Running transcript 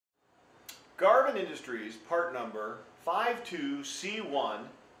Garvin Industries part number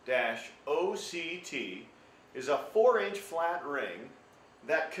 52C1-OCT is a 4-inch flat ring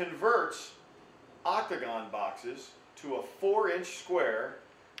that converts octagon boxes to a 4-inch square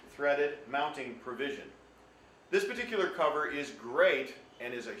threaded mounting provision. This particular cover is great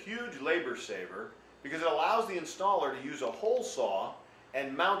and is a huge labor saver because it allows the installer to use a hole saw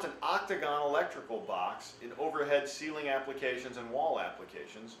and mount an octagon electrical box in overhead ceiling applications and wall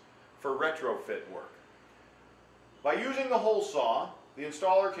applications for retrofit work. By using the hole saw, the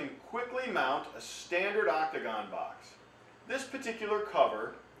installer can quickly mount a standard octagon box. This particular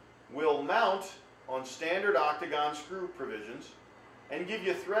cover will mount on standard octagon screw provisions and give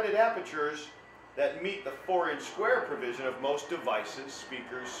you threaded apertures that meet the 4-inch square provision of most devices,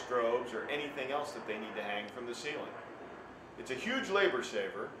 speakers, strobes, or anything else that they need to hang from the ceiling. It's a huge labor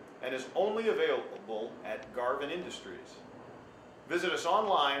saver and is only available at Garvin Industries. Visit us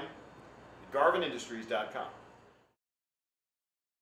online at garvinindustries.com.